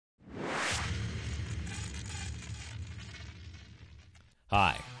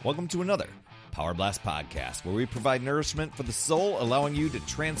Hi, welcome to another Power Blast podcast where we provide nourishment for the soul, allowing you to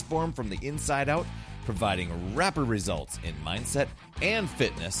transform from the inside out, providing rapid results in mindset and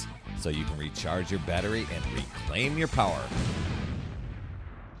fitness so you can recharge your battery and reclaim your power.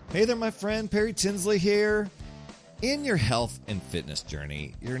 Hey there, my friend. Perry Tinsley here. In your health and fitness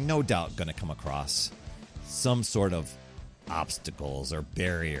journey, you're no doubt going to come across some sort of obstacles or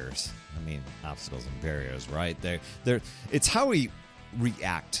barriers. I mean, obstacles and barriers, right? It's how we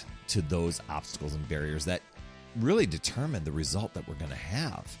react to those obstacles and barriers that really determine the result that we're going to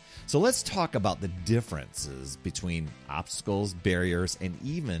have. So let's talk about the differences between obstacles, barriers, and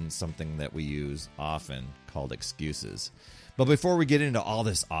even something that we use often called excuses. But before we get into all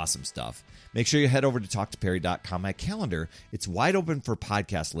this awesome stuff, make sure you head over to talktoperry.com. My calendar, it's wide open for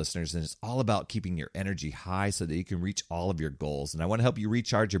podcast listeners, and it's all about keeping your energy high so that you can reach all of your goals. And I want to help you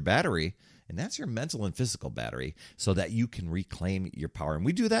recharge your battery, and that's your mental and physical battery, so that you can reclaim your power. And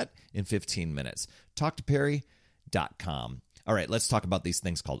we do that in 15 minutes. Talktoperry.com. All right, let's talk about these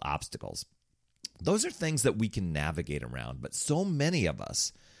things called obstacles. Those are things that we can navigate around, but so many of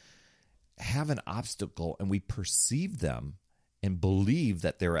us have an obstacle and we perceive them and believe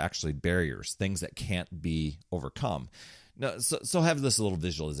that they're actually barriers, things that can't be overcome. Now, so have this little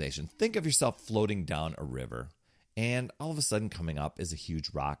visualization. Think of yourself floating down a river, and all of a sudden coming up is a huge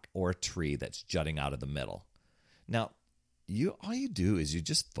rock or a tree that's jutting out of the middle. Now, all you do is you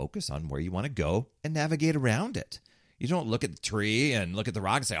just focus on where you want to go and navigate around it. You don't look at the tree and look at the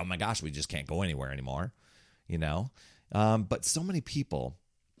rock and say, oh my gosh, we just can't go anywhere anymore, you know? But so many people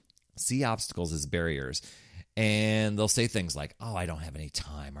see obstacles as barriers, and they'll say things like, oh, I don't have any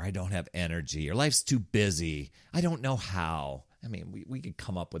time, or I don't have energy, or life's too busy. I don't know how. I mean, we could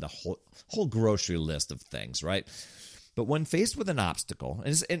come up with a whole grocery list of things, right? But when faced with an obstacle,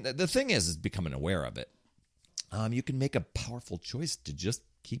 and the thing is becoming aware of it, you can make a powerful choice to just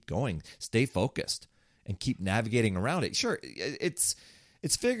keep going, stay focused, and keep navigating around it. Sure, it's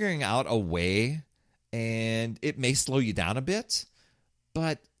figuring out a way, and it may slow you down a bit,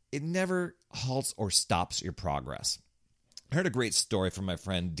 but it never halts or stops your progress. I heard a great story from my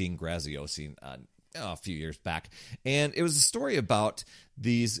friend Dean Graziosi a few years back, and it was a story about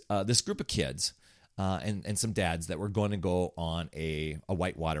this group of kids and some dads that were going to go on a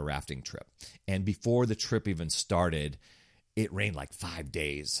whitewater rafting trip. And before the trip even started, it rained like 5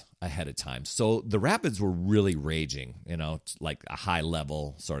 days ahead of time. So the rapids were really raging, like a high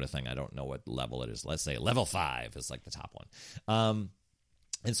level sort of thing. I don't know what level it is. Let's say level 5 is like the top one.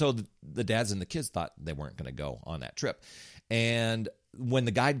 And so the dads and the kids thought they weren't going to go on that trip. And when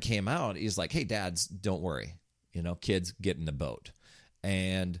the guide came out, he's like, hey, dads, don't worry. Kids, get in the boat.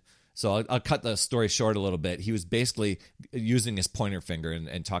 And so I'll cut the story short a little bit. He was basically using his pointer finger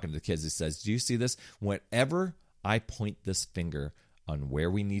and talking to the kids. He says, do you see this? Whenever I point this finger on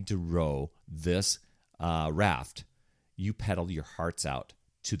where we need to row this raft, you pedal your hearts out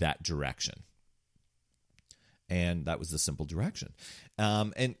to that direction. And that was the simple direction.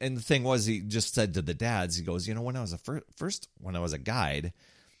 And the thing was, he just said to the dads, he goes, when I was when I was a guide,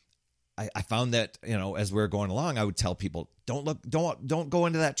 I found that, as we were going along, I would tell people, don't go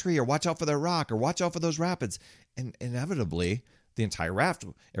into that tree, or watch out for that rock, or watch out for those rapids. And inevitably, the entire raft,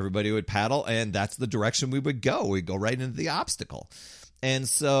 everybody would paddle, and that's the direction we would go. We'd go right into the obstacle. And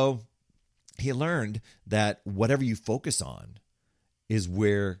so he learned that whatever you focus on is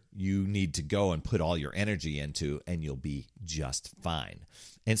where you need to go and put all your energy into, and you'll be just fine.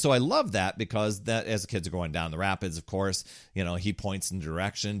 And so I love that, because that, as the kids are going down the rapids, of course, he points in the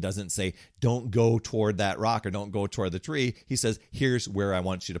direction, doesn't say, don't go toward that rock or don't go toward the tree. He says, here's where I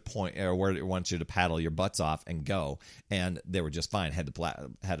want you to point, or where I want you to paddle your butts off and go. And they were just fine, had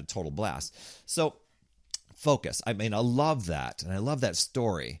a total blast. So focus. I mean, I love that. And I love that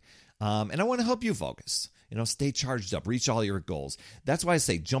story. And I want to help you focus. Stay charged up, reach all your goals. That's why I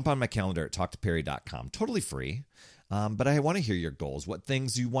say jump on my calendar at talktoperry.com. Totally free. But I want to hear your goals, what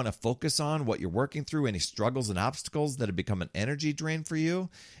things you want to focus on, what you're working through, any struggles and obstacles that have become an energy drain for you.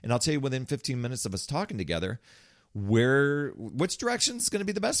 And I'll tell you within 15 minutes of us talking together, which direction is going to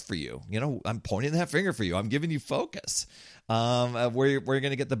be the best for you. I'm pointing that finger for you. I'm giving you focus, where you're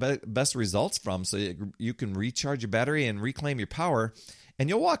going to get the best results from, so you can recharge your battery and reclaim your power. And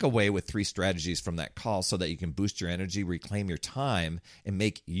you'll walk away with 3 strategies from that call so that you can boost your energy, reclaim your time, and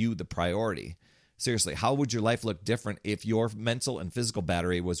make you the priority. Seriously, how would your life look different if your mental and physical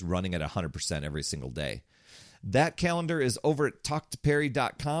battery was running at 100% every single day? That calendar is over at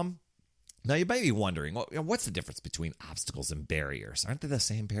talktoperry.com. Now, you might be wondering, well, what's the difference between obstacles and barriers? Aren't they the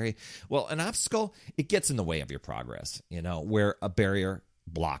same, Perry? Well, an obstacle, it gets in the way of your progress, where a barrier,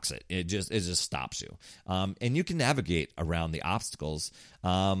 blocks it. It just stops you. And you can navigate around the obstacles.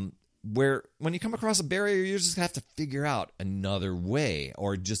 Where when you come across a barrier, you just have to figure out another way,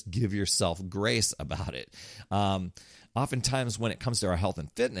 or just give yourself grace about it. Oftentimes when it comes to our health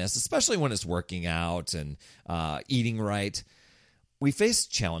and fitness, especially when it's working out and eating right, we face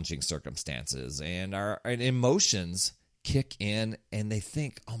challenging circumstances, and our emotions kick in, and they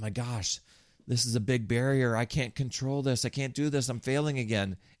think, oh my gosh, this is a big barrier. I can't control this. I can't do this. I'm failing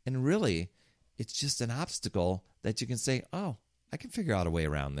again. And really, it's just an obstacle that you can say, oh, I can figure out a way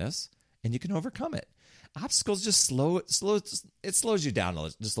around this, and you can overcome it. Obstacles just slows you down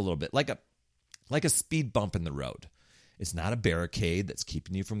just a little bit, like a speed bump in the road. It's not a barricade that's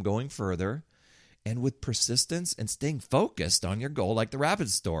keeping you from going further. And with persistence and staying focused on your goal, like the rapid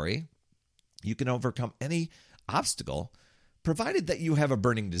story, you can overcome any obstacle, provided that you have a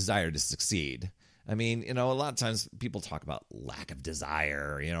burning desire to succeed. I mean, a lot of times people talk about lack of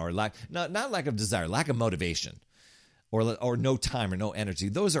desire, or not lack of desire, lack of motivation, or no time or no energy.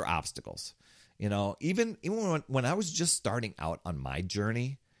 Those are obstacles. Even when I was just starting out on my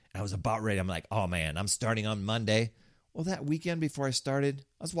journey, I was about ready. I'm like, oh man, I'm starting on Monday. Well, that weekend before I started,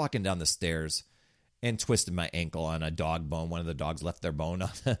 I was walking down the stairs and twisted my ankle on a dog bone. One of the dogs left their bone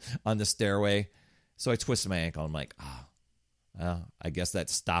on the stairway. So I twisted my ankle. I'm like, I guess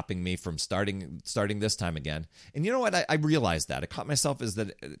that's stopping me from starting this time again. And you know what? I realized that. I caught myself as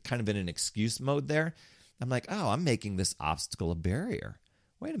that kind of in an excuse mode there. I'm like, I'm making this obstacle a barrier.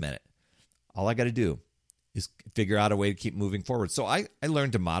 Wait a minute. All I got to do is figure out a way to keep moving forward. So I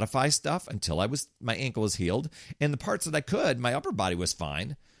learned to modify stuff until my ankle was healed. And the parts that I could, my upper body was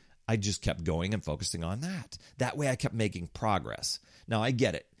fine. I just kept going and focusing on that. That way I kept making progress. Now I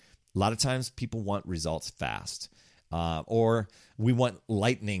get it. A lot of times people want results fast. Or we want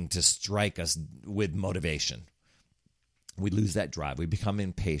lightning to strike us with motivation. We lose that drive. We become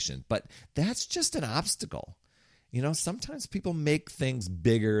impatient. But that's just an obstacle. Sometimes people make things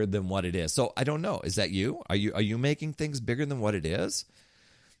bigger than what it is. So I don't know. Is that you? Are you making things bigger than what it is?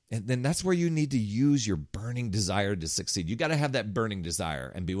 And then that's where you need to use your burning desire to succeed. You got to have that burning desire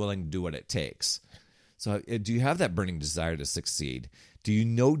and be willing to do what it takes. So do you have that burning desire to succeed? Do you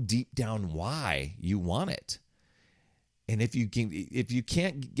know deep down why you want it? And if you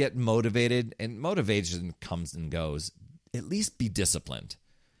can't get motivated, and motivation comes and goes, at least be disciplined.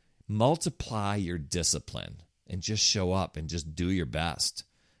 Multiply your discipline and just show up and just do your best.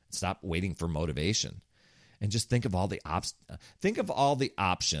 Stop waiting for motivation, and just think of all the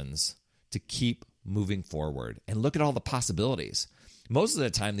options to keep moving forward, and look at all the possibilities. Most of the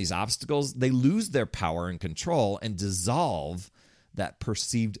time, these obstacles, they lose their power and control and dissolve that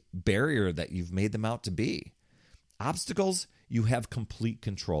perceived barrier that you've made them out to be. Obstacles, you have complete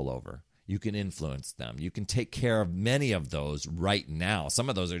control over. You can influence them. You can take care of many of those right now. Some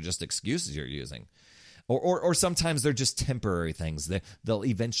of those are just excuses you're using. Or sometimes they're just temporary things. They'll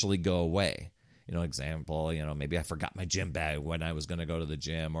eventually go away. Example, maybe I forgot my gym bag when I was going to go to the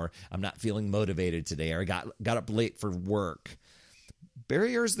gym, or I'm not feeling motivated today, or I got up late for work.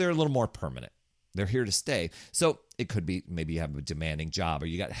 Barriers, they're a little more permanent. They're here to stay. So it could be maybe you have a demanding job, or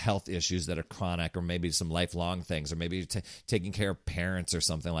you got health issues that are chronic, or maybe some lifelong things, or maybe you're taking care of parents or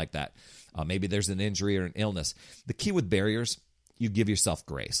something like that. Maybe there's an injury or an illness. The key with barriers, you give yourself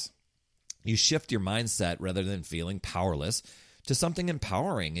grace. You shift your mindset rather than feeling powerless to something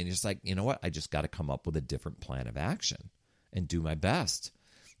empowering. And you're just like, you know what? I just got to come up with a different plan of action and do my best.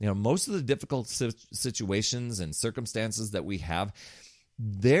 Most of the difficult situations and circumstances that we have,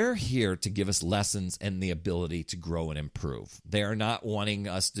 they're here to give us lessons and the ability to grow and improve. They are not wanting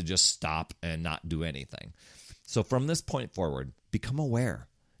us to just stop and not do anything. So from this point forward, become aware.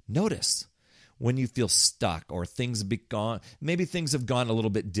 Notice when you feel stuck, or things have gone a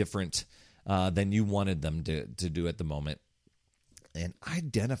little bit different than you wanted them to do at the moment. And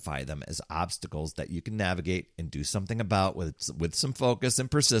identify them as obstacles that you can navigate and do something about with some focus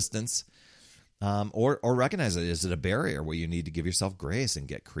and persistence. Or recognize it. Is it a barrier where you need to give yourself grace and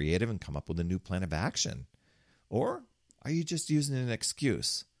get creative and come up with a new plan of action? Or are you just using an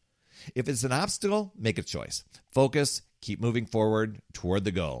excuse? If it's an obstacle, make a choice. Focus, keep moving forward toward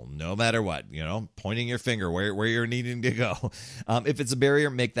the goal, no matter what, pointing your finger where you're needing to go. If it's a barrier,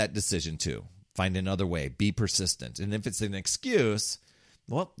 make that decision too. Find another way. Be persistent. And if it's an excuse,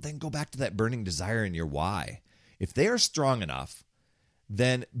 well, then go back to that burning desire and your why. If they are strong enough,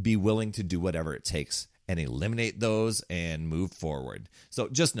 then be willing to do whatever it takes and eliminate those and move forward. So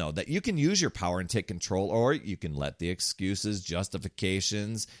just know that you can use your power and take control, or you can let the excuses,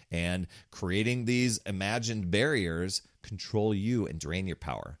 justifications, and creating these imagined barriers control you and drain your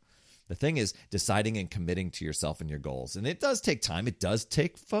power. The thing is deciding and committing to yourself and your goals. And it does take time. It does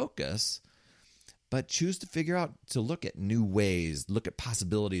take focus. But choose to figure out to look at new ways, look at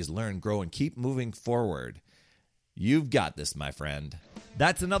possibilities, learn, grow, and keep moving forward. You've got this, my friend.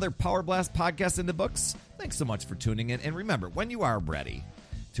 That's another Power Blast podcast in the books. Thanks so much for tuning in. And remember, when you are ready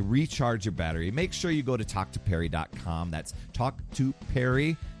to recharge your battery, make sure you go to talktoperry.com. That's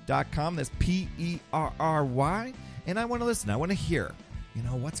talktoperry.com. That's Perry. And I want to listen. I want to hear,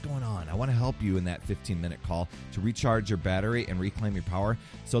 what's going on. I want to help you in that 15-minute call to recharge your battery and reclaim your power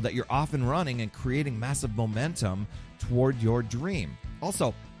so that you're off and running and creating massive momentum toward your dream.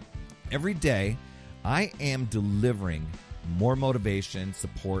 Also, every day, I am delivering more motivation,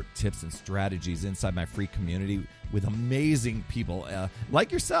 support, tips, and strategies inside my free community with amazing people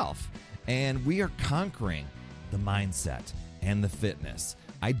like yourself. And we are conquering the mindset and the fitness.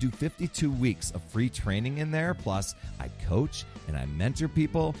 I do 52 weeks of free training in there. Plus, I coach and I mentor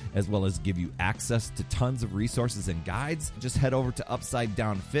people, as well as give you access to tons of resources and guides. Just head over to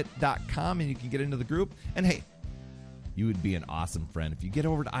UpsideDownFit.com and you can get into the group. And hey, you would be an awesome friend if you get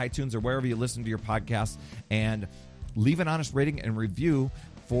over to iTunes or wherever you listen to your podcast and leave an honest rating and review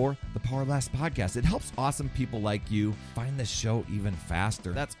for the Power Blast podcast. It helps awesome people like you find the show even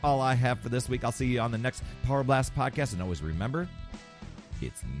faster. That's all I have for this week. I'll see you on the next Power Blast podcast. And always remember,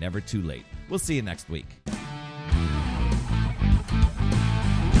 it's never too late. We'll see you next week.